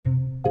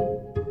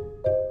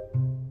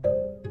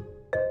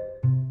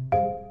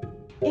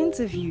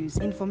interviews,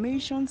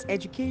 informations,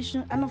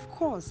 education, and of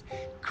course,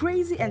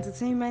 crazy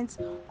entertainment,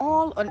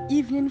 all on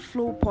Evening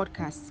Flow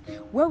Podcast,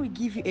 where we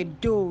give you a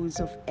dose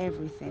of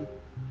everything.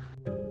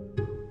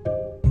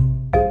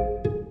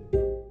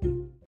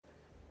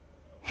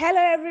 Hello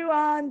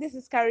everyone, this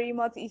is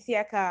Karimot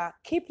Isiaka.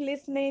 Keep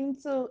listening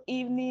to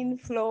Evening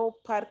Flow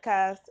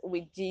Podcast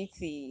with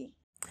GT.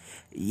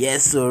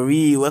 Yes,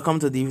 sorry. Welcome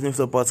to the Evening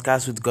Flow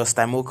Podcast with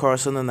Gostamo,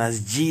 also known as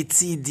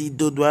GT, the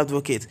Dodo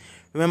Advocate.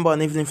 Remember,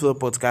 on Evening Flow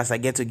Podcast, I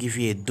get to give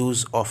you a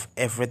dose of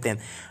everything.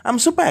 I'm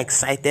super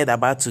excited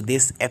about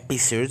today's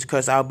episode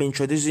because I'll be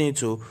introducing you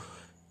to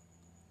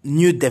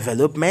new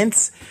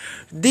developments.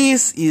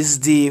 This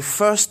is the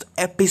first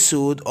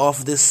episode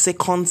of the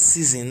second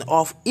season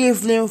of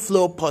Evening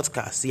Flow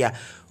Podcast. Yeah,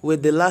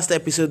 with the last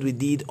episode we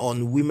did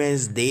on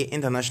Women's Day,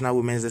 International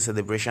Women's Day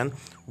celebration,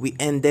 we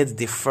ended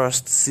the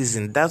first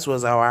season. That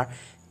was our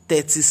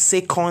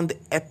 32nd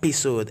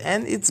episode,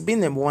 and it's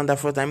been a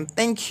wonderful time.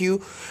 Thank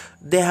you.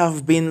 There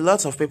have been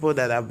lots of people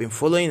that have been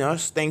following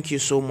us. Thank you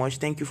so much.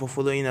 Thank you for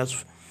following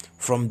us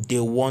from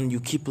day one. You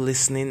keep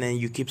listening and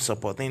you keep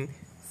supporting.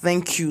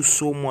 Thank you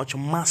so much.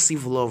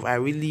 Massive love. I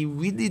really,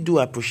 really do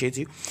appreciate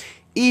you.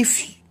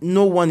 If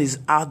no one is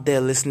out there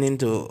listening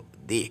to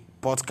the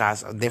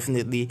podcast, I'll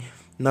definitely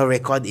not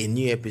record a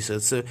new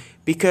episode. So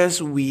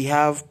because we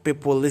have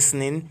people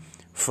listening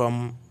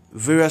from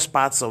various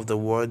parts of the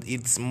world,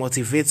 it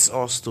motivates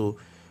us to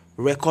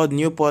record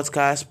new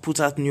podcasts, put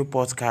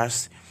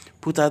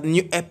out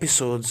new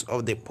episodes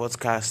of the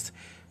podcast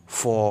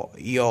for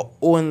your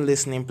own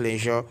listening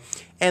pleasure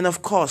and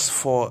of course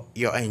for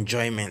your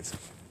enjoyment.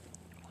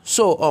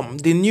 So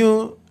the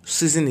new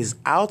season is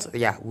out.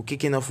 Yeah, we're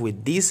kicking off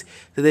with this.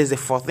 Today is the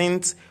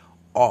 14th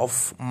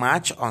of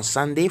March on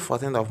Sunday,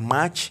 14th of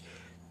March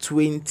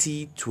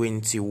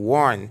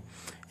 2021.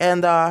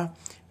 And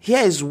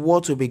here is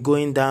what will be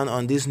going down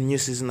on this new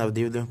season of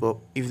the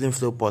Evening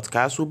Flow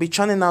Podcast. We'll be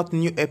churning out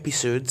new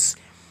episodes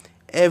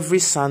every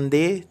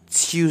Sunday,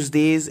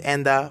 Tuesdays,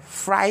 and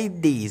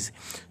Fridays.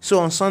 So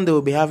on Sunday,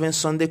 we'll be having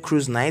Sunday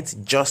Cruise Night,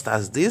 just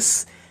as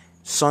this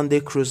Sunday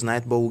Cruise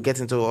Night, but we'll get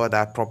into all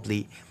that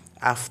properly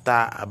after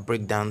I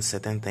break down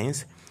certain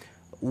things.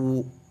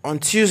 On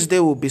Tuesday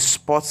will be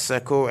Sports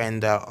Circle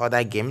and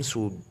other games.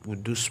 We'll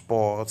do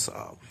sports,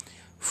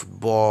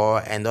 football,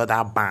 and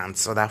other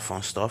bands, other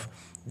fun stuff.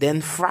 Then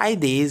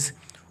Fridays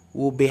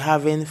we'll be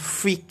having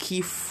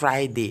Freaky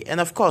Friday, and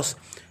of course,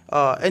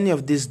 any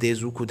of these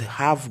days we could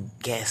have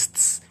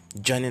guests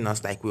joining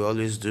us like we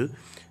always do.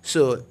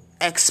 So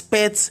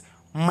expect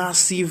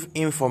massive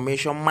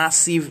information,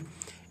 massive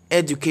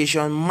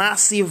education,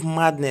 massive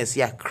madness,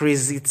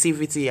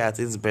 creativity at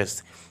its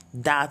best.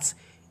 That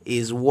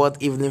is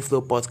what Evening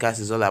Flow Podcast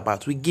is all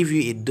about. We give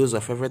you a dose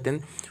of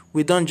everything.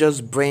 We don't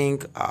just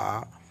bring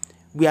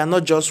we are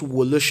not just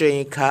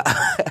Woloshoyinka.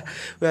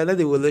 We are not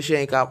the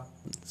Woloshoyinka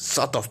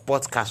sort of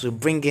podcast. We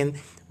bring in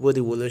what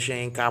the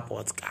Woloshoyinka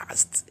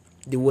podcast,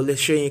 the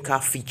Woloshoyinka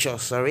feature,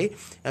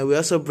 and we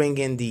also bring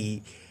in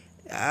the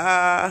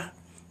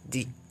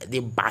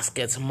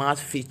basket smart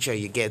feature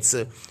you get.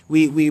 So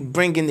we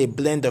bring in a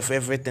blend of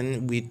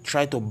everything. We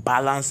try to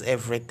balance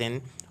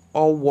everything.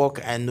 All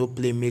work and no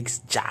play makes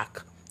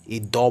Jack a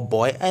dull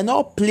boy, and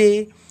all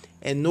play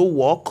and no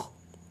work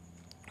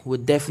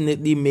would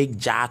definitely make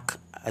Jack,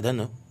 I don't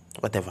know,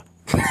 whatever.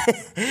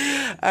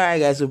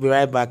 Alright guys, we'll be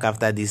right back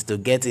after this to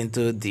get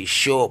into the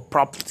show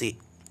properly.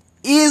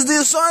 Is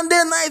the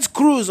Sunday night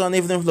cruise on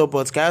Evening Flow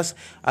Podcast.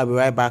 I'll be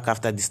right back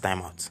after this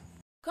time out.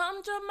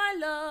 Come drop my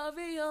love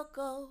in your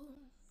go.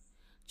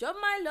 Drop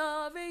my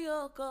love in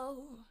your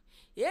go.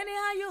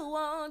 Anyhow you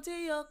want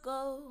in your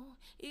go.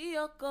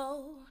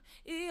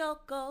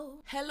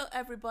 Hello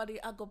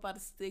everybody, I go by the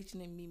stage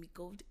name Mimi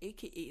Gold,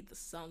 aka the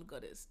Sound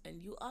Goddess,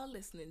 and you are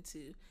listening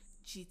to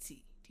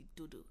GT, the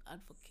Dodo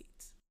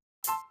Advocate.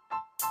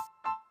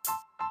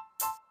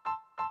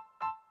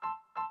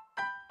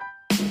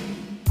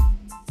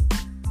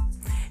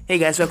 Hey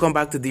guys, welcome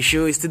back to the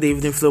show. It's the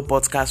Evening Flow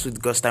Podcast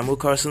with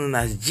Gostamo, also known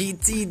as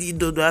GT, the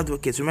Dodo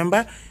Advocate.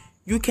 Remember,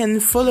 you can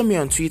follow me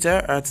on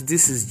Twitter at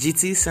This Is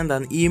GT. Send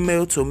an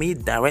email to me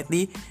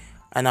directly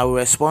and I will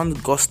respond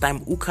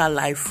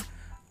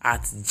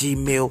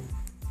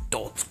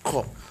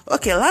ghosttimeuka@gmail.com.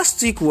 Okay,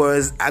 last week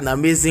was an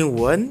amazing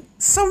one.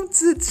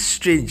 Something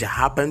strange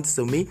happened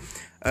to me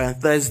on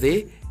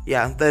Thursday.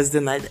 Yeah, on Thursday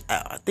night.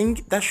 I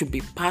think that should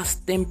be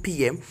past 10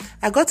 p.m.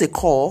 I got a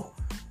call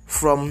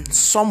from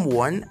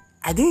someone.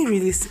 I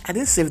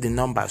didn't save the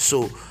number.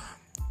 So,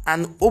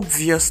 and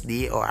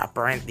obviously or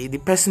apparently the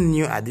person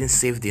knew I didn't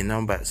save the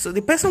number. So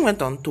the person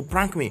went on to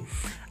prank me.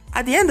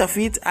 At the end of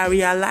it, I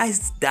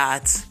realized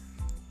that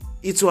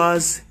it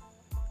was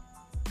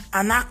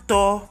an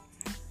actor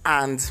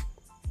and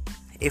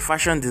a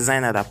fashion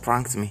designer that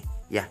pranked me.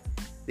 Yeah,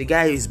 the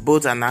guy is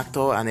both an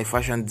actor and a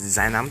fashion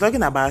designer. I'm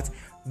talking about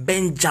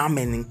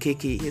Benjamin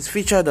Nkeki. He's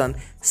featured on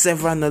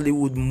several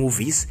Nollywood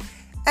movies,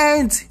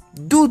 and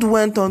dude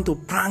went on to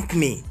prank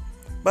me.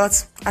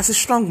 But as a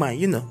strong man,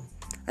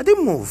 I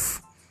didn't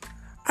move.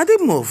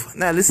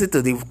 Now listen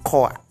to the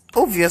call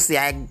obviously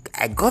I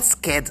got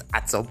scared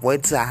at some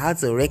point, so I had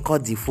to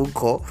record the phone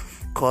call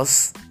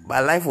because my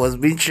life was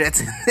being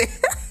threatened.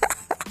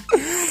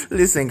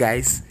 Listen,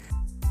 guys.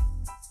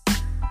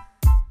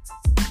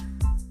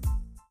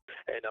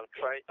 And I'm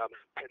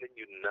telling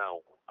you now,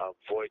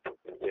 avoid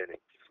Zenith.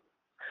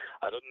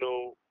 I don't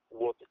know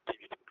what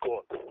David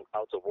got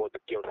out of what the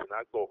girls in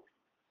Agbo.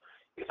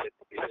 He said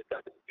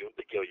that the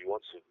only girl you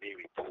want to be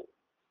with.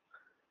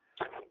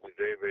 It's a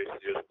very, very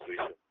serious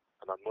situation.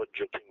 And I'm not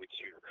joking with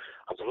you.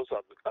 I'm supposed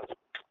to have,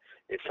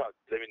 in fact,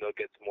 let me not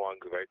get more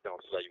angry right now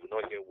so that you will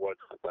not hear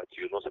words that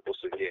you're not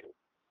supposed to hear.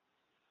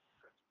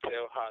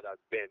 Tell her that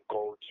Ben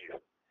called you.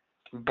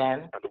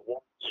 Ben? And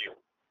warned you.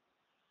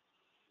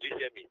 Do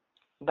you hear me?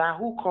 That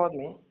who called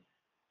me?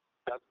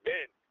 That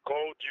Ben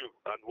called you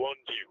and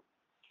warned you.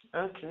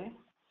 Okay.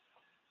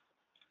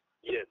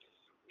 Yes.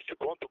 If you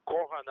want to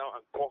call her now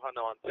and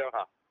tell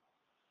her.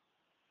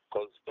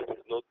 Because this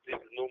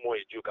is no more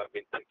a joke. I've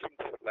been taking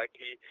this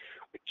likely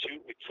with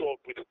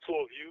the two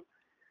of you,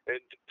 and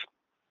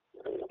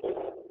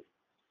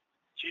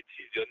Cheat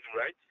is your name,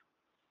 right?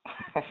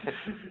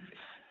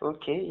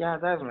 Okay, yeah,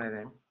 that's my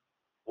name.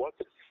 Why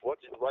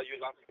are you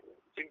laughing?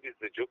 Think this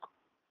is a joke?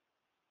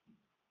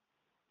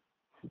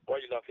 Why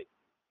are you laughing?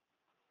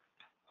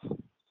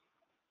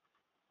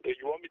 Okay,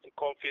 you want me to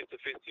come face to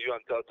face to you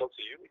and talk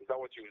to you? Is that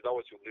what you're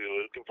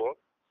looking for?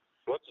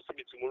 You want to see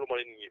me tomorrow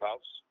morning in your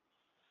house?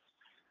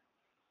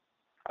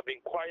 I've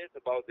been quiet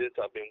about this.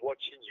 I've been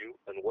watching you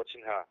and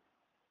watching her.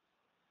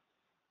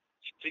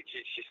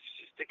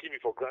 She's taking me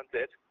for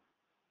granted.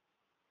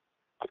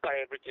 After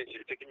everything,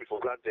 she's taking me for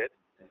granted.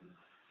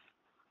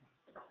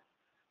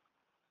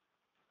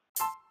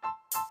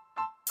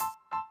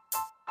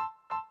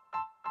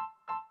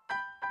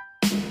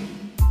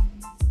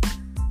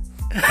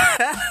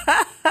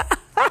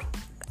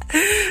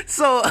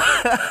 So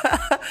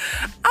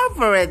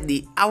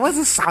apparently I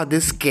wasn't sounding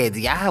scared.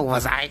 Yeah,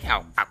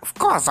 of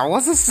course I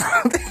wasn't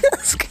sounding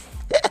scared.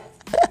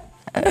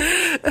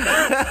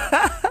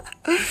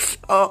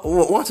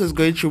 What was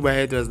going through my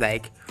head was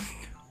like,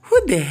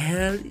 who the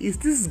hell is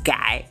this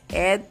guy?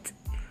 And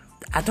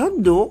I don't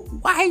know,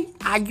 why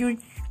are you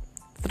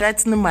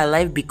threatening my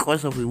life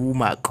because of a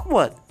woman? Come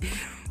on.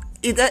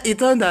 It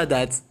turned out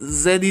that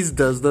Zenith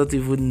does not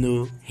even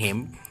know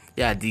him.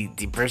 Yeah,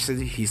 the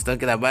person he's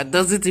talking about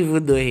doesn't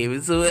even know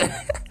him. So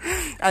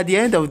at the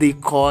end of the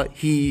call,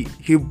 he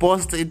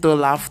burst into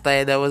laughter,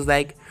 and I was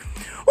like,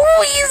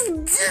 who is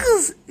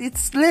this?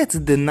 It's late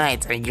in the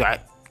night and you're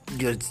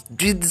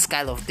doing this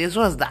kind of things.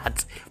 What's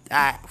that?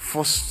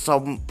 For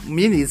some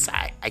minutes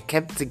I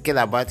kept thinking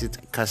about it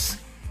because,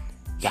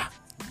 yeah,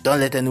 don't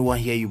let anyone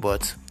hear you,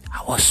 but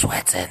I was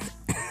sweating.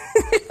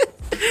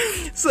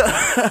 So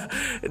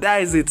that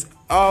is it.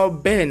 Oh,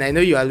 Ben, I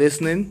know you are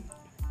listening.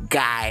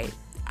 Guy,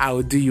 I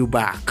will do you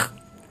back.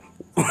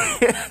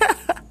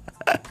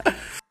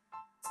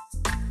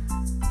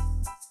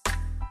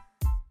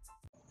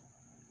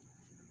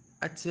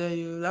 I tell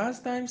you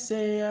last time,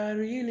 say I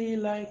really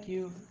like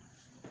you.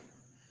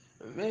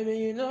 Maybe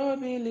you don't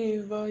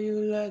believe, but you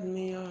let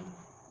me on.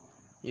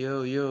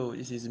 Yo,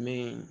 this is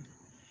Main,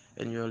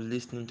 and you're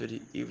listening to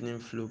the Evening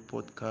Flow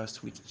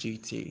podcast with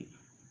GT.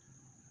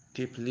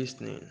 Keep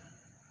listening.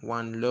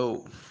 One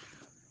love.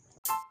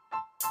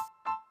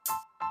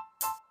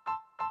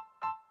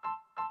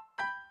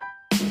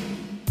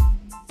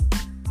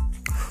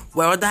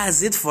 Well,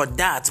 that's it for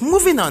that.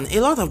 Moving on, a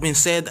lot have been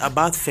said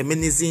about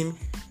feminism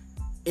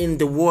in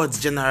the words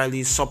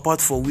generally, support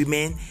for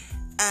women,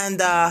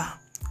 and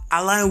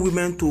allowing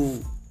women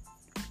to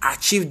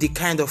achieve the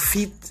kind of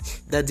feat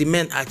that the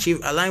men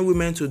achieve, allowing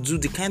women to do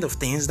the kind of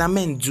things that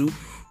men do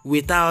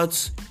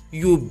without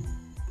you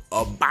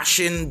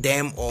bashing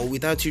them or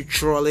without you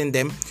trolling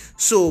them.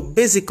 So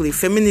basically,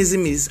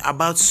 feminism is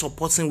about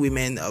supporting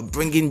women,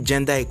 bringing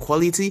gender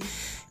equality,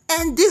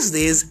 and these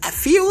days I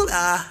feel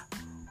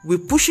we're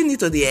pushing it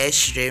to the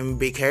extreme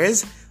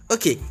because,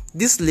 okay,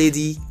 this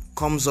lady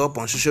comes up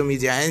on social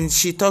media and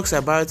she talks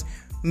about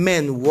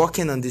men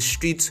walking on the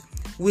street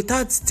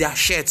without their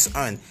shirts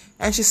on,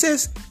 and she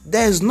says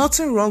there's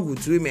nothing wrong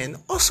with women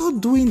also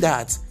doing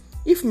that.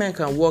 If men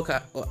can walk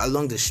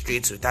along the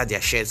streets without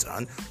their shirts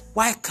on,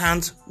 why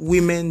can't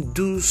women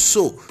do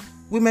so?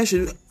 Women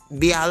should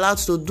be allowed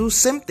to do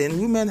same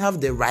thing. Women have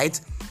the right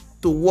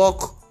to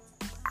walk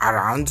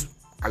along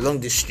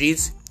the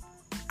streets,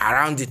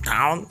 around the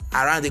town,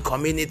 around the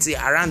community,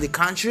 around the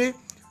country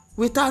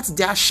without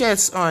their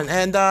shirts on.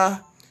 And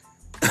a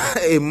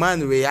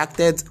man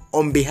reacted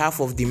on behalf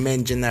of the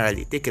men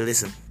generally. Take a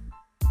listen.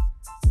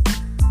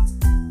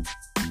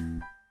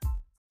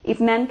 If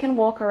men can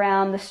walk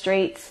around the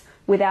streets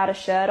without a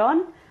shirt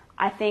on,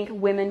 I think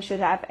women should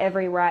have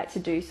every right to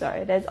do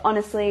so. There's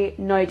honestly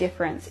no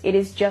difference. It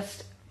is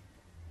just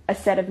a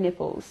set of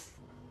nipples.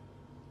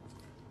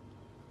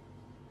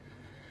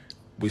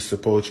 We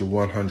support you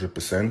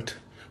 100%.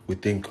 We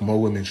think more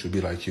women should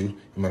be like you.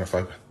 As a matter of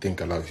fact, I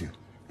think I love you.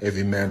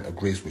 Every man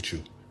agrees with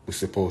you. We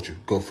support you.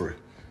 Go for it.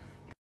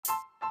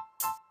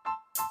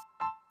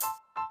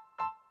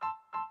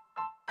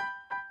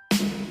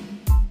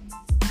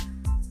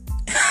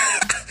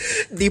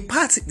 the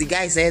part the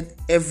guy said,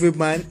 every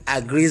man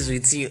agrees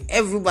with you.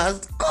 Every man,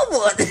 come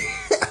on.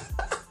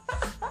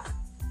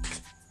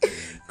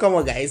 Come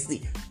on, guys.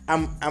 See,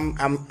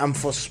 I'm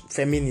for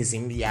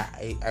feminism. Yeah,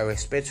 I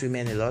respect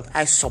women a lot.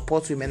 I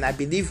support women. I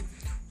believe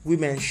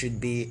women should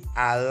be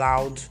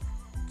allowed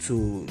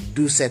to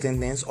do certain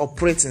things,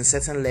 operate in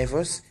certain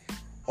levels,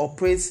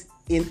 operate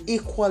in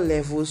equal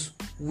levels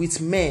with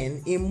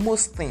men in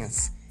most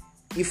things,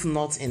 if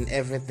not in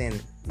everything.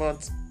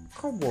 But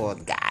come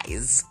on,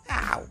 guys.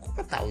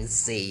 What are we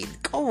saying?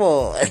 Come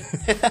on.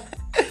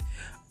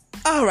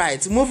 All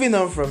right, moving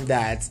on from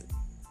that.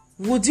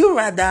 Would you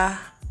rather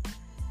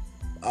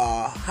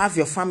have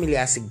your family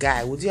as a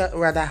guy? Would you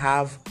rather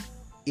have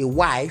a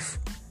wife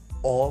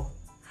or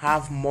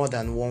have more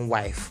than one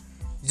wife?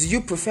 Do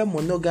you prefer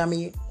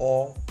monogamy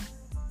or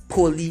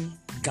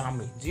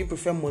polygamy? Do you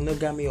prefer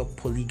monogamy or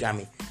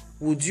polygamy?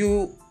 Would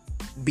you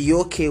be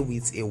okay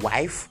with a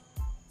wife,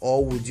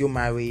 or would you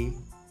marry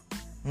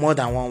more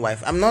than one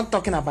wife? I'm not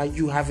talking about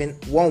you having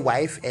one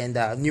wife and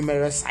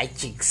numerous side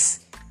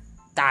chicks.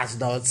 That's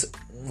not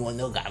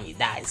monogamy.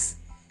 That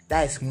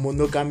is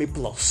monogamy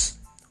plus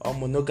or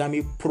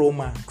monogamy pro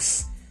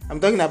max. I'm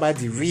talking about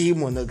the real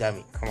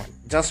monogamy. Come on,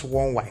 just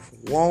one wife.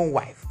 One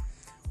wife.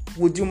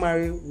 Would you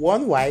marry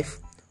one wife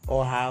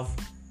or have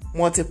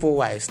multiple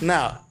wives?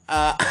 Now,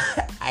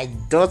 I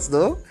don't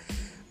know,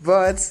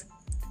 but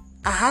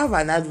I have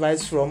an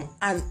advice from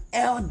an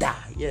elder.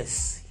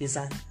 Yes, he's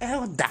an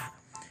elder.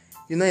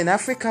 You know, in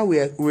Africa, we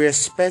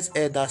respect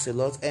elders a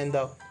lot, and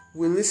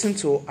we listen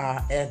to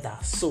our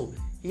elders. So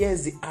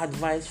here's the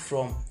advice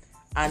from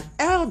an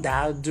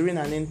elder during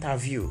an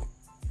interview.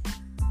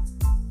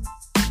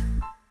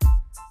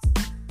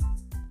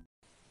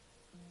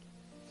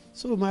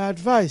 So my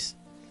advice,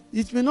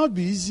 it may not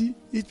be easy,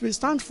 it may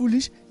sound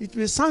foolish, it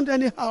may sound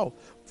anyhow.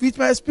 With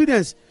my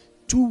experience,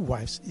 2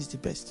 wives is the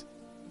best.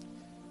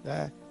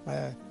 I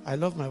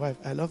love my wife,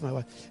 I love my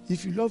wife.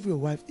 If you love your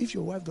wife, if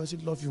your wife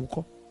doesn't love you,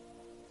 come.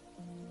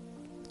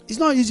 It's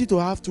not easy to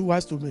have 2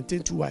 wives, to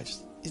maintain 2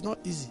 wives. It's not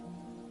easy,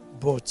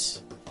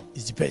 but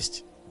it's the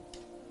best.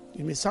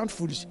 It may sound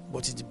foolish, but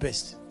it's the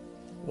best.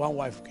 1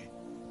 wife, okay.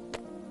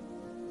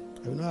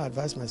 I will not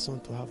advise my son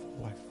to have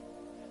a wife.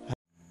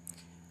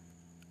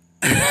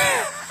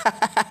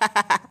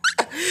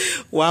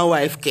 1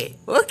 wife,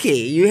 okay,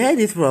 you heard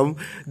it from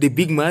the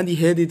big man, you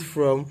heard it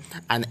from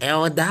an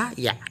elder.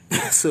 Yeah.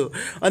 So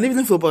on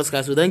Evening Flow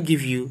Podcast, we don't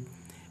give you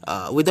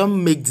we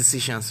don't make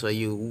decisions for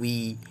you.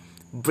 We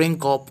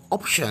bring up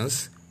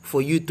options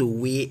for you to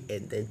weigh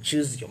and then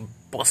choose your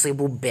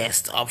possible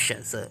best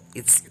option. So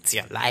it's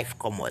your life.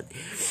 Come on,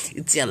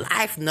 it's your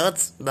life,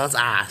 not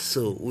ours.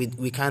 So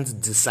we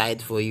can't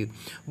decide for you.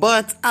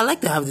 But I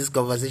like to have this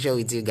conversation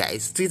with you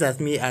guys. Tweet at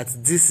me at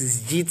this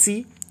is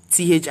GT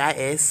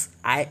THISISGEETEE.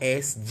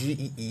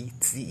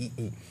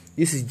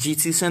 This is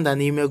GT. Send an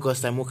email,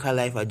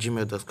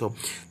 gostymokalife@gmail.com.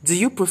 Do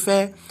you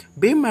prefer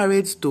being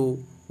married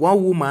to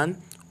one woman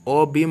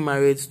or being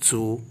married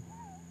to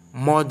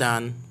more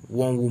than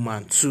one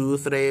woman? 2,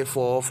 3,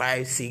 4,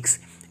 5, 6,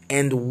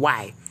 and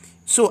why?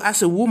 So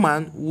as a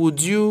woman,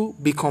 would you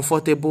be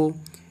comfortable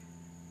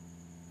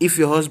if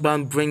your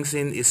husband brings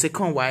in a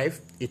second wife,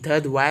 a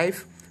third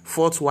wife,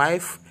 fourth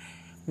wife?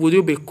 Would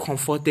you be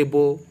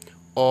comfortable,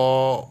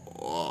 or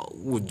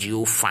would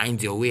you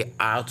find your way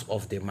out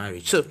of the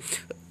marriage? So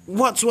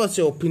what's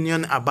your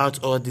opinion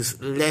about all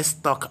this? Let's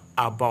talk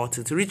about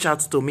it. Reach out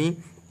to me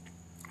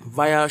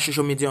via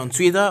social media on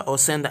Twitter or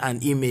send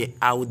an email.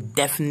 I would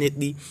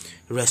definitely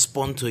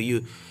respond to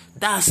you.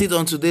 That's it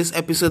on today's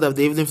episode of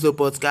the Evening Flow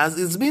Podcast.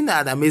 It's been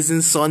an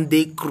amazing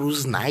Sunday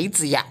cruise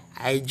night. Yeah,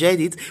 I enjoyed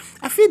it.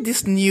 I feel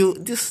this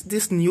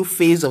new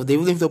phase of the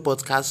Evening Flow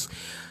Podcast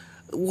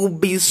will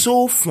be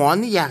so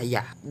fun.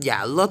 Yeah.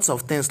 Lots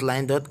of things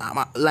lined up.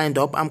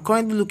 I'm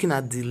currently looking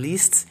at the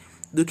list,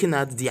 looking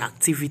at the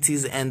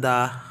activities, and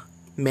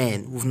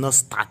man, we've not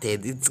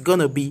started. It's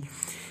gonna be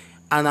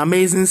an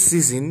amazing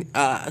season.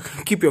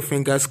 Keep your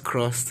fingers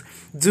crossed.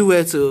 Do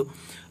well to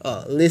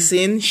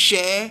listen,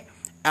 share,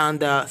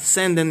 and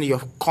send in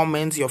your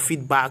comments, your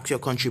feedback, your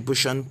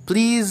contribution.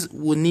 Please,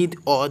 we need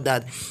all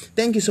that.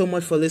 Thank you so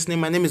much for listening.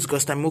 My name is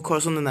Gostymok,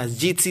 also known as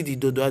GT, the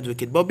Dodo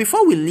Advocate. But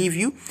before we leave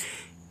you,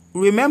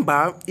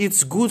 remember,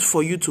 it's good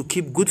for you to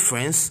keep good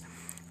friends.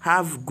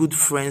 Have good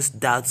friends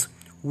that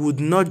would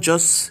not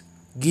just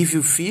give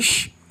you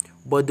fish,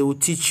 but they will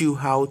teach you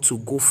how to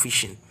go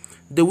fishing.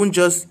 They won't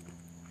just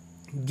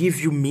give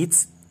you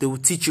meat, they will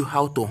teach you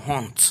how to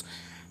hunt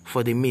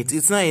for the meat.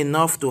 It's not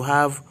enough to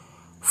have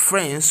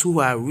friends who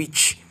are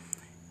rich.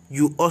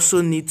 You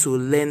also need to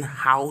learn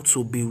how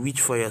to be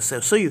rich for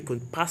yourself so you can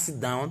pass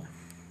it down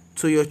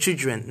to your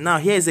children. Now,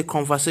 here is a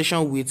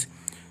conversation with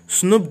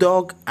Snoop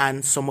Dogg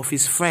and some of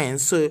his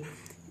friends. So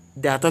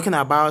they are talking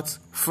about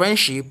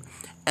friendship,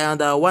 and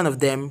one of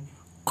them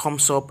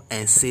comes up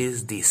and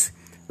says this.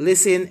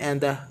 Listen,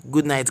 and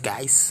good night,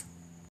 guys.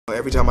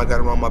 Every time I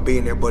got around my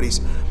billionaire buddies,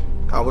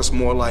 I was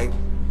more like,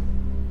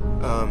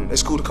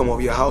 it's cool to come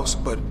over your house,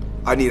 but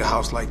I need a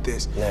house like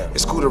this. Yeah.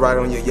 It's cool to ride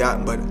on your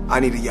yacht, but I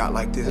need a yacht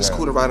like this. Yeah. It's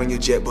cool to ride on your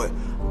jet, but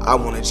I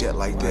want a jet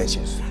like this.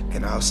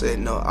 And I said,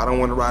 no, I don't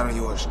want to ride on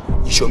yours.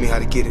 You show me how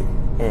to get it.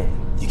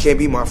 You can't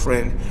be my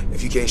friend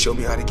if you can't show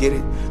me how to get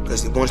it.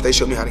 Because once they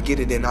show me how to get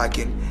it, then I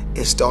can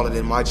install it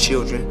in my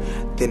children.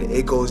 Then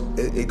it trickles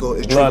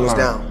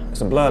down.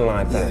 It's a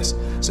bloodline thing. Yes.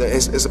 So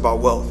it's about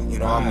wealth. You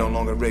know, I'm no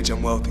longer rich,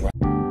 I'm wealthy.